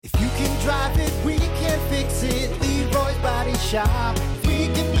drive it, we can fix it. Leroy's Body Shop. We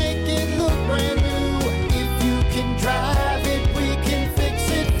can make it look brand new. If you can drive it, we can fix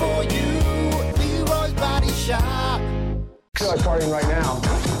it for you. Leroy's Body Shop. I feel like partying right now.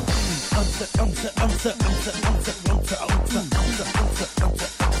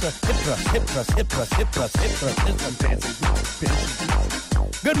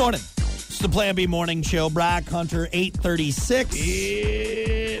 Good morning. It's the Plan B Morning Show. Brock Hunter, 8:36.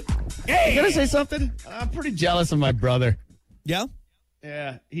 Hey, can I say something? I'm pretty jealous of my brother. Yeah?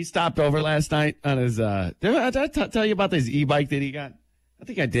 Yeah, he stopped over last night on his, did I tell you about this e-bike that he got? I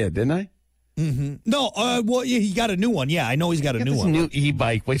think I did, didn't I? Mm-hmm. No, well, yeah, he got a new one. Yeah, I know he's got a new one. New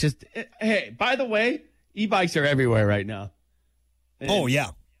e-bike, which is, hey, by the way, e-bikes are everywhere right now. Oh, yeah.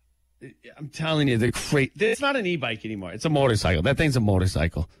 I'm telling you, they're great. It's not an e-bike anymore. It's a motorcycle. That thing's a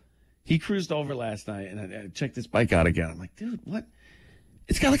motorcycle. He cruised over last night, and I checked this bike out again. I'm like, dude, what?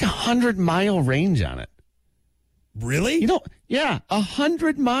 It's got like 100-mile range on it. Really? You know, yeah,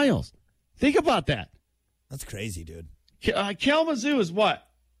 100 miles. Think about that. That's crazy, dude. Kalamazoo is what?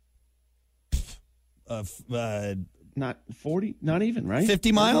 Not 40? Not even, right?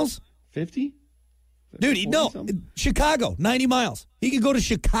 50 miles? 50? Dude, no. Something? Chicago, 90 miles. He could go to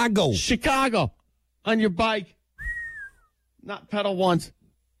Chicago. Chicago on your bike. Not pedal once.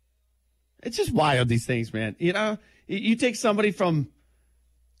 It's just wild, these things, man. You know, you take somebody from,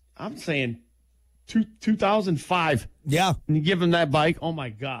 I'm saying, 2005. Yeah. And you give them that bike. Oh, my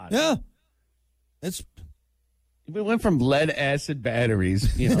God. Yeah. We went from lead acid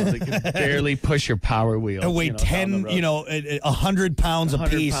batteries, you know, that could barely push your power wheel. And weigh 100 pounds a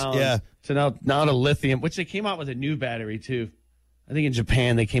piece. Yeah. So now to lithium, which they came out with a new battery, too. I think in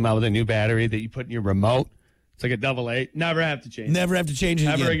Japan they came out with a new battery that you put in your remote. It's like a AA. Never have to change it. Never have to change it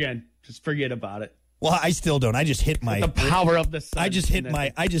Never again. Just forget about it. Well, I still don't. I just hit the power of the sun. I just hit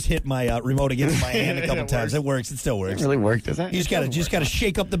my remote against my hand a couple times. It works. It still works. It really worked, does that? You just gotta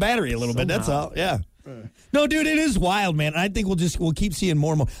shake up the battery a little bit. That's all. Yeah. No, dude, it is wild, man. I think we'll keep seeing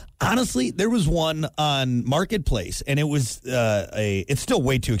more and more. Honestly, there was one on Marketplace, and it was it's still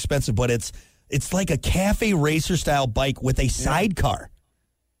way too expensive, but it's like a cafe racer style bike with a sidecar.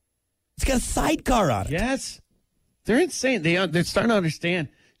 It's got a sidecar on it. Yes, they're insane. They're starting to understand.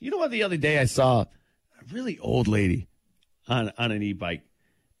 You know what? The other day I saw a really old lady on an e-bike,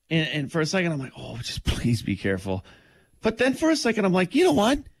 and for a second I'm like, oh, just please be careful. But then for a second I'm like, you know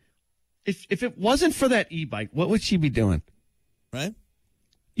what? If it wasn't for that e-bike, what would she be doing? Right?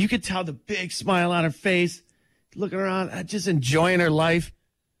 You could tell the big smile on her face, looking around, just enjoying her life.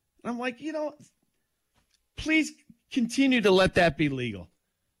 And I'm like, you know, please continue to let that be legal.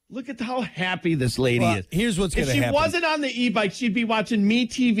 Look at how happy this lady is. Here's what's going to happen. If she wasn't on the e-bike, she'd be watching Me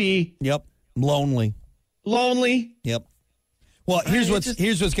TV. Yep. Lonely. Yep. Well, here's what's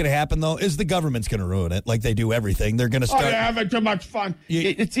going to happen, though, is the government's going to ruin it like they do everything. They're going to start. Oh, they're having too much fun.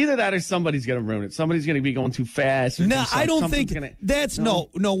 It's either that or somebody's going to ruin it. Somebody's going to be going too fast. No, I don't think that's no.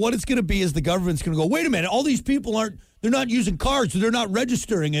 What it's going to be is the government's going to go, wait a minute, all these people they're not using cards, so they're not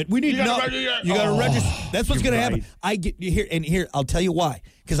registering it. We need to know. You got to register. That's what's going to happen. I get here, I'll tell you why.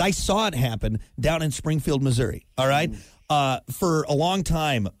 Because I saw it happen down in Springfield, Missouri. All right? For a long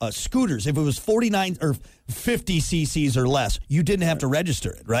time, scooters, if it was 49 or 50 cc's or less, you didn't have to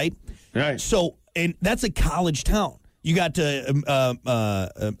register it, right? Right. So, and that's a college town. You got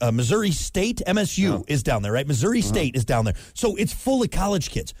Missouri State, MSU is down there, right? Missouri State is down there. So it's full of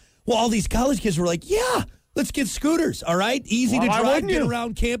college kids. Well, all these college kids were like, yeah, let's get scooters, all right? Easy to drive, get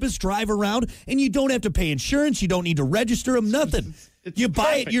around campus, drive around, and you don't have to pay insurance. You don't need to register them, nothing. You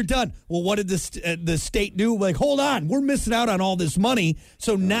buy it, you're done. Well, what did the state do? Like, hold on, we're missing out on all this money,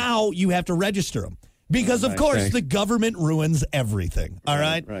 so now you have to register them. Because, of course, the government ruins everything, all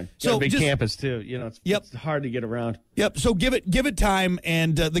right? Right. So big campus, too. You know, it's hard to get around. Yep, so give it time,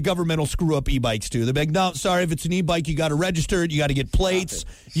 and the government will screw up e-bikes, too. They're like, no, sorry, if it's an e-bike, you got to register it, you got to get plates,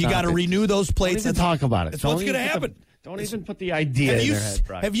 you got to renew those plates. Don't even talk about it. That's what's going to happen. Don't even put the idea in their head,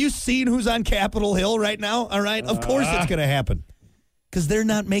 Brian. Have you seen who's on Capitol Hill right now, all right? Of course it's going to happen. Because they're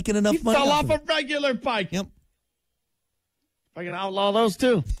not making enough money. He fell off a regular bike. Yep. I can outlaw those,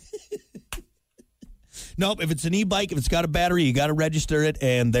 too. Nope, if it's an e-bike, if it's got a battery, you got to register it,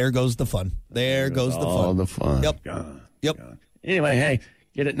 and there goes the fun. There goes the fun. All the fun. Yep. God. Yep. God. Anyway, hey,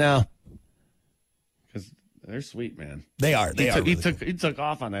 get it now. Because they're sweet, man. They are. He took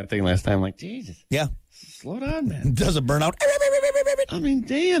off on that thing last time. I'm like, Jesus. Yeah. Slow down, man. It doesn't burn out. I mean,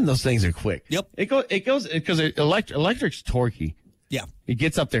 damn, those things are quick. Yep. It goes because electric's torquey. Yeah. It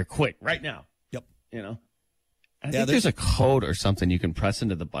gets up there quick right now. Yep. You know? I think there's a code or something you can press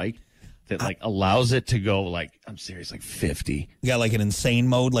into the bike. that like allows it to go like, I'm serious, like 50. You got like an insane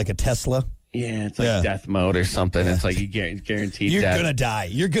mode, like a Tesla. Yeah, it's like death mode or something. It's like you guaranteed You're death. gonna die.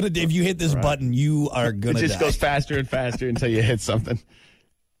 You're gonna if you hit this button, you are gonna die. It just goes faster and faster until you hit something.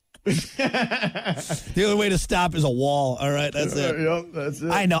 The only way to stop is a wall. All right, that's it. Yep, that's it.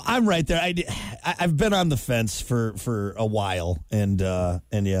 I know. I'm right there. I've been on the fence for a while, and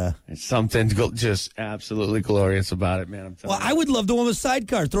yeah. There's something just absolutely glorious about it, man. I'm telling you. I would love the one with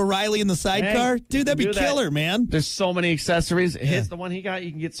sidecar. Throw Riley in the sidecar, dude. That'd be killer, man. There's so many accessories. His, the one he got,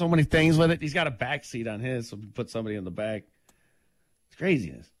 you can get so many things with it. He's got a back seat on his, so put somebody in the back. It's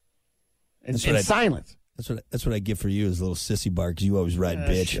craziness. And silence. That's what I get for you is a little sissy bar because you always ride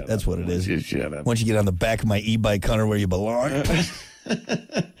bitch. That's what it is. Shut up. Once you get on the back of my e-bike, Hunter, where you belong.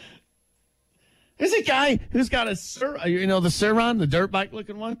 There's a guy who's got the Suron, the dirt bike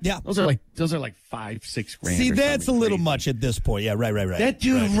looking one. Yeah, those are like $5-6 grand. See, that's a little much at this point. Yeah, right. That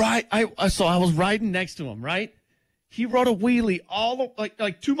dude, I was riding next to him. Right, he rode a wheelie all the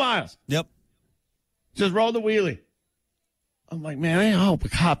like 2 miles. Yep, just rode the wheelie. I'm like, man, I hope a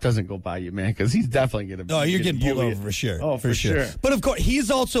cop doesn't go by you, man, because he's definitely going to be. Oh, you're getting pulled over for sure. Oh, for sure. But, of course,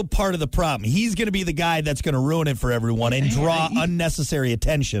 he's also part of the problem. He's going to be the guy that's going to ruin it for everyone and draw unnecessary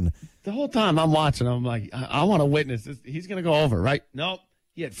attention. The whole time I'm watching, I'm like, I want to witness this. He's going to go over, right? Nope.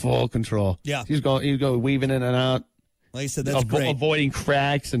 He had full control. Yeah. He's going weaving in and out. Like I said, that's great. Avoiding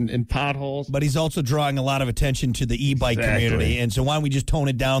cracks and potholes. But he's also drawing a lot of attention to the e-bike community. And so why don't we just tone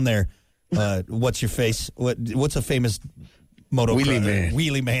it down there? What's your face? What's a famous moto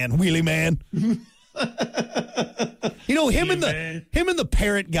Wheelie man. You know him and the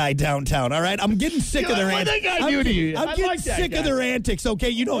parrot guy downtown. All right, I'm getting sick of their antics. What that guy do to you? I'm getting sick of their antics.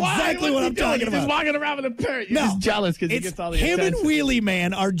 Okay, you know exactly what I'm talking about. He's walking around with a parrot. You're just jealous because he gets all the him attention. And Wheelie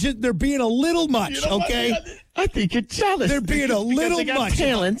Man they're being a little much. You know okay. I think you're jealous. They're being a little much.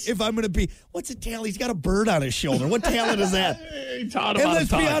 Talents. If I'm going to be, what's a talent? He's got a bird on his shoulder. What talent is that? And let's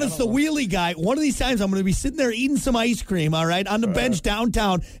be honest, the wheelie guy, one of these times I'm going to be sitting there eating some ice cream, all right, on the bench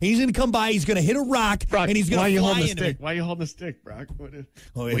downtown, and he's going to come by, he's going to hit a rock, Brock, and he's going to fly into me. Why are you holding the stick, Brock? Wait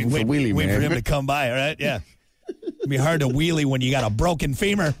for him to come by, all right? Yeah. It'd be hard to wheelie when you got a broken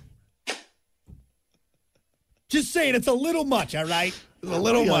femur. Just saying, it's a little much, all right? It's a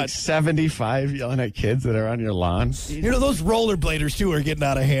little much. Like 75 yelling at kids that are on your lawn. You know, those rollerbladers, too, are getting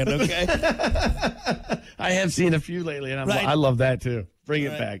out of hand, okay? I have seen a few lately, and I love that, too. Bring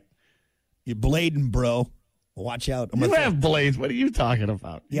it back. You're blading, bro. Watch out. You have blades. What are you talking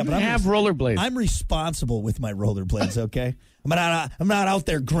about? Yeah, but I have rollerblades. I'm responsible with my rollerblades, okay? I'm not out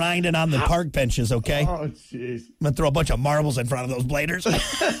there grinding on the park benches, okay? Oh, jeez. I'm going to throw a bunch of marbles in front of those bladers.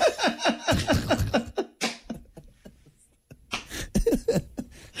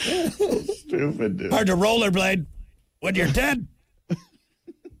 Stupid, dude. Hard to rollerblade when you're dead.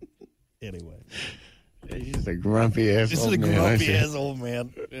 Anyway. He's just a grumpy ass old man. This is a grumpy ass old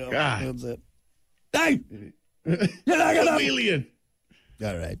man. Yeah, God. That's it. Hey! You're not going to...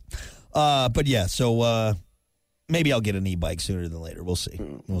 All right. But yeah, so maybe I'll get an e-bike sooner than later. We'll see.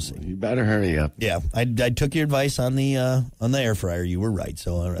 You better hurry up. Yeah, I took your advice on the air fryer. You were right.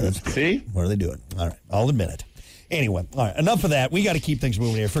 So all right, see, what are they doing? All right, I'll admit it. Anyway, all right, enough of that. We got to keep things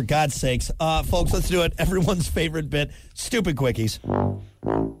moving here. For God's sakes, folks, let's do it. Everyone's favorite bit, stupid quickies.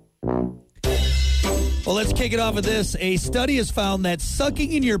 Well, let's kick it off with this. A study has found that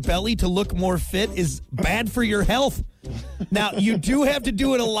sucking in your belly to look more fit is bad for your health. Now, you do have to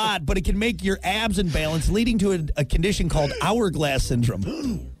do it a lot, but it can make your abs imbalanced, leading to a condition called hourglass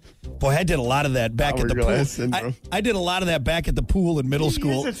syndrome. Boy, I did a lot of that back at the pool. I did a lot of that back at the pool in middle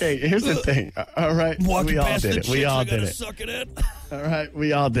school. Here's the thing. All right. Walking we all past did the it. chicks, We all I did gotta it. suck it in. All right.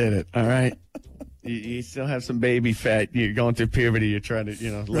 We all did it. All right. You still have some baby fat. You're going through puberty. You're trying to,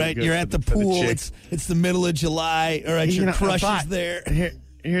 look right. good You're at the pool. It's the middle of July. All right. Your crush is there.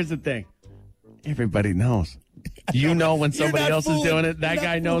 Here's the thing. Everybody knows. You know when somebody else is doing it. That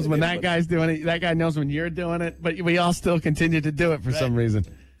guy knows when that guy's doing it. That guy knows when you're doing it. But we all still continue to do it for some reason.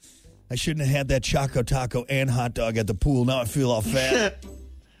 I shouldn't have had that Choco Taco and hot dog at the pool. Now I feel all fat.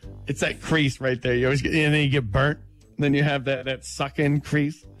 It's that crease right there. You always get, and then you get burnt. Then you have that suck-in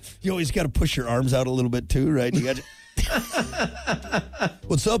crease. You always got to push your arms out a little bit too, right? You got.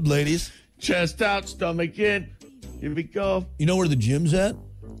 What's up, ladies? Chest out, stomach in. Here we go. You know where the gym's at?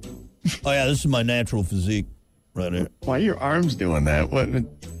 Oh yeah, this is my natural physique right here. Why are your arms doing that? What? You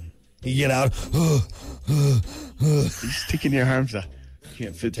get out. You're sticking your arms out.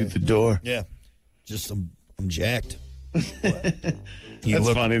 Can't fit through the door. Yeah, just I'm jacked. That's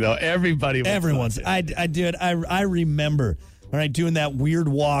funny though. Everyone's. I did. I remember. All right, doing that weird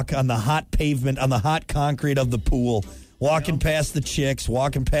walk on the hot pavement, on the hot concrete of the pool Walking past the chicks,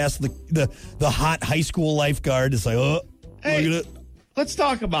 walking past the hot high school lifeguard. It's like, oh, Hey, look at it. let's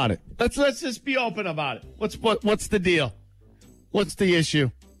talk about it. Let's just be open about it. What's the deal? What's the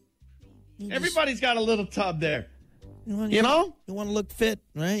issue? Everybody's got a little tub there. You know? You want to look fit,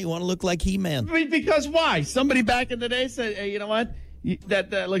 right? You want to look like He-Man. I mean, because why? Somebody back in the day said, hey, you know what?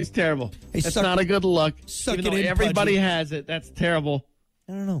 That looks terrible. Hey, That's not a good look. Suck Even it though in, everybody Pudgy. has it. That's terrible.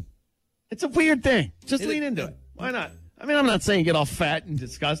 I don't know. It's a weird thing. Just lean into it. Why not? I mean, I'm not saying get all fat and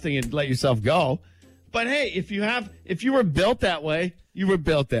disgusting and let yourself go. But hey, if you were built that way, you were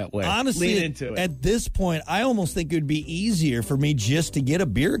built that way. Honestly, lean into it. At this point, I almost think it would be easier for me just to get a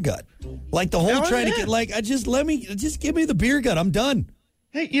beer gut. Like the whole trying to get, like, just give me the beer gut. I'm done.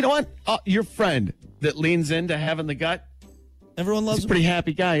 Hey, you know what? Your friend that leans into having the gut, Everyone loves he's a him. pretty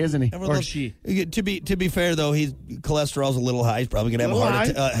happy guy, isn't he? Everyone Or loves- she. To be fair though, his cholesterol's a little high. He's probably gonna have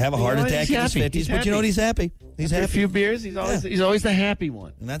a heart attack in his 50s. But you know what? He's happy. He's After happy. a few beers, he's always the happy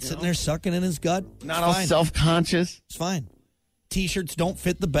one. And not sitting there sucking in his gut. Not It's all fine. self-conscious. It's fine. T-shirts don't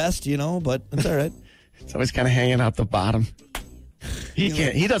fit the best, but it's all right. It's always kind of hanging out the bottom. He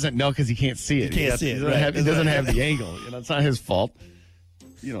can't. He doesn't know because he can't see it. can't see it, He doesn't, right. have, he doesn't have the angle. It's not his fault.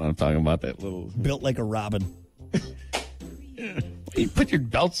 You know what I'm talking about? That little. Built like a robin. You put your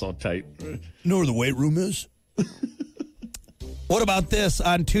belt so tight. You know where the weight room is? What about this?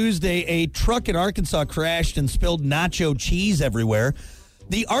 On Tuesday, a truck in Arkansas crashed and spilled nacho cheese everywhere.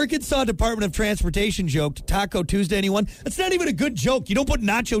 The Arkansas Department of Transportation joked, Taco Tuesday, anyone? That's not even a good joke. You don't put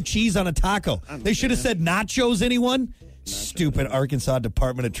nacho cheese on a taco. They should have said nachos, anyone? Stupid Arkansas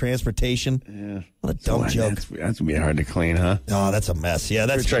Department of Transportation. Yeah. What a dumb joke. That's going to be hard to clean, huh? Oh, that's a mess. Yeah, Ever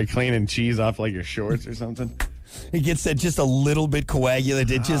that's try cleaning cheese off like your shorts or something? it gets that just a little bit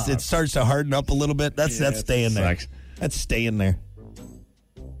coagulated. It starts to harden up a little bit. That's staying there. sucks. That's staying there.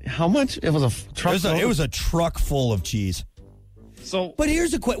 How much? It was a truck. It was a truck full of cheese. So, But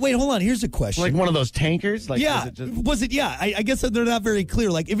here's a question. Wait, hold on. Here's a question. like one of those tankers? Like, yeah, was it just... Yeah, I guess that they're not very clear.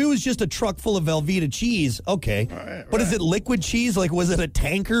 Like, if it was just a truck full of Velveeta cheese, okay. But is it liquid cheese? Like, was it a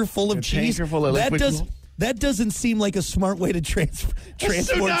tanker full of cheese? Tanker full of liquid cheese? That doesn't seem like a smart way to transport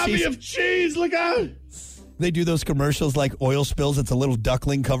tsunami cheese. of cheese. Look out! They do those commercials like oil spills. It's a little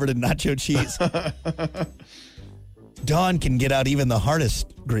duckling covered in nacho cheese. Dawn can get out even the hardest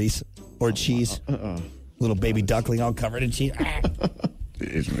grease or cheese. Little baby duckling all covered in cheese.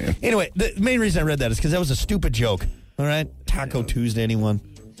 Jeez, man. Anyway, the main reason I read that is because that was a stupid joke. All right? Taco Tuesday, anyone?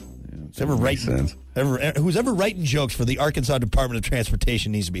 Who's ever writing jokes for the Arkansas Department of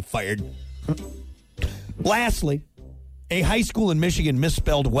Transportation needs to be fired. Lastly, a high school in Michigan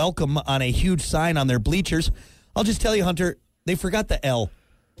misspelled welcome on a huge sign on their bleachers. I'll just tell you, Hunter, they forgot the L.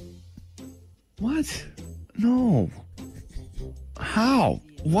 What? No. How?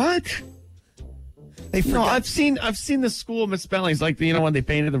 What? They forgot. No, I've seen the school misspellings, like when they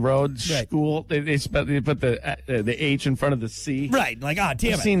painted the road Right. school, they put the H in front of the C. Right, like, damn I've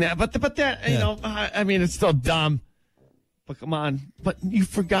it. seen that, but that I mean, it's still dumb. But come on, but you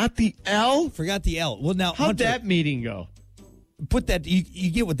forgot the L. Forgot the L. Well, now, How'd Hunter, that meeting go? put that, you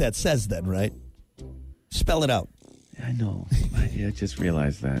get what that says then, right? Spell it out. I know. I just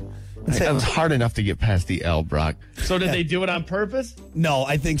realized that. It was hard enough to get past the L, Brock. So did they do it on purpose? No,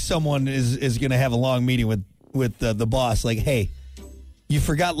 I think someone is going to have a long meeting with the boss. Like, hey, you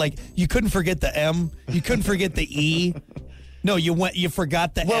forgot, like, you couldn't forget the M. You couldn't forget the E. No, you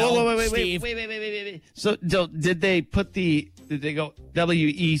forgot the L, Steve. Wait. So did they go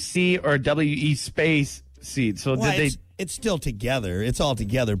WEC or WE space seed? So Well, did they? it's still together. It's all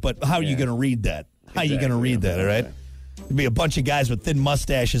together. But how are you going to read that? How are you going to read that, all right? There'd be a bunch of guys with thin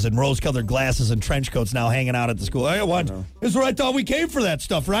mustaches and rose-colored glasses and trench coats now hanging out at the school. Hey, what? This is where I thought we came for that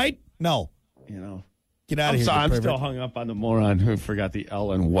stuff, right? No. Get out of here. I'm you still pervert. hung up on the moron who forgot the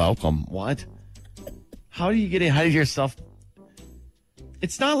L and welcome. What? How do you get ahead of yourself?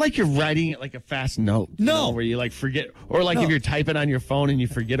 It's not like you're writing it like a fast note. No. Where you like forget, or like if you're typing on your phone and you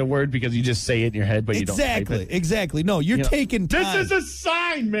forget a word because you just say it in your head, but you don't type it. Exactly. No, you're taking time. This is a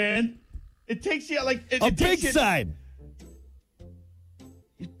sign, man. It takes you like a big sign.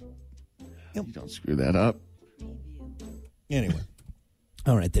 You don't screw that up. Anyway.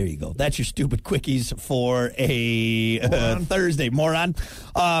 All right, there you go. That's your stupid quickies for a Thursday, moron.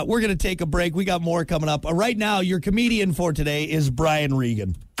 We're going to take a break. We got more coming up. Right now, your comedian for today is Brian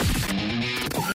Regan.